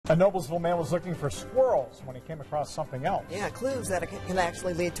A Noblesville man was looking for squirrels when he came across something else. Yeah, clues that can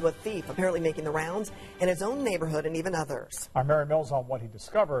actually lead to a thief apparently making the rounds in his own neighborhood and even others. Our Mary Mills on what he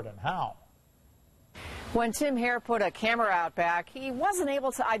discovered and how. When Tim Hare put a camera out back, he wasn't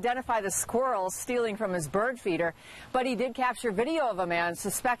able to identify the squirrels stealing from his bird feeder, but he did capture video of a man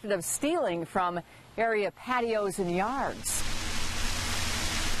suspected of stealing from area patios and yards.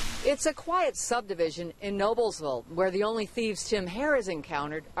 It's a quiet subdivision in Noblesville where the only thieves Tim Hare has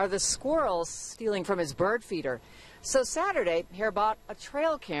encountered are the squirrels stealing from his bird feeder. So Saturday, Hare bought a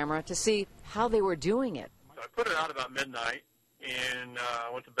trail camera to see how they were doing it. So I put it out about midnight and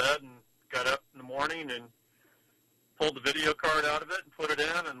went to bed and got up in the morning and pulled the video card out of it and put it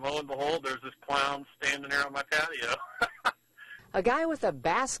in, and lo and behold, there's this clown standing there on my patio. A guy with a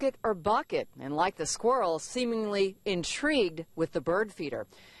basket or bucket, and like the squirrels, seemingly intrigued with the bird feeder.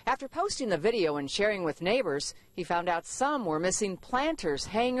 After posting the video and sharing with neighbors, he found out some were missing planters,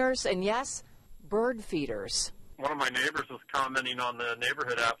 hangers, and yes, bird feeders. One of my neighbors was commenting on the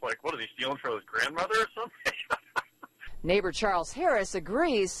neighborhood app, like, what, are they stealing from his grandmother or something? Neighbor Charles Harris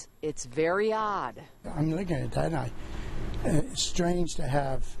agrees it's very odd. I'm looking at that, and it's strange to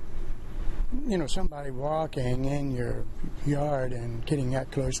have, you know, somebody walking in your yard and getting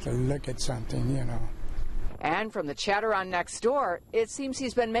that close to look at something, you know. And from the chatter on next door, it seems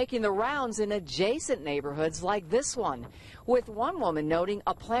he's been making the rounds in adjacent neighborhoods like this one, with one woman noting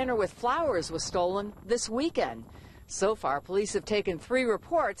a planter with flowers was stolen this weekend. So far, police have taken 3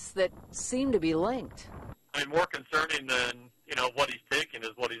 reports that seem to be linked. I mean, more concerning than, you know, what he's taking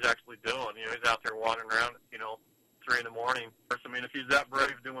is what he's actually doing. You know, he's out there wandering around, you know, 3 in the morning. I mean, if he's that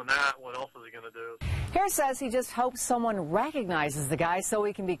brave doing that, what else is he going to do? Hare says he just hopes someone recognizes the guy so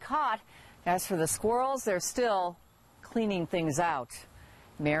he can be caught. As for the squirrels, they're still cleaning things out.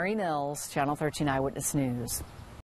 Mary Mills, Channel 13 Eyewitness News.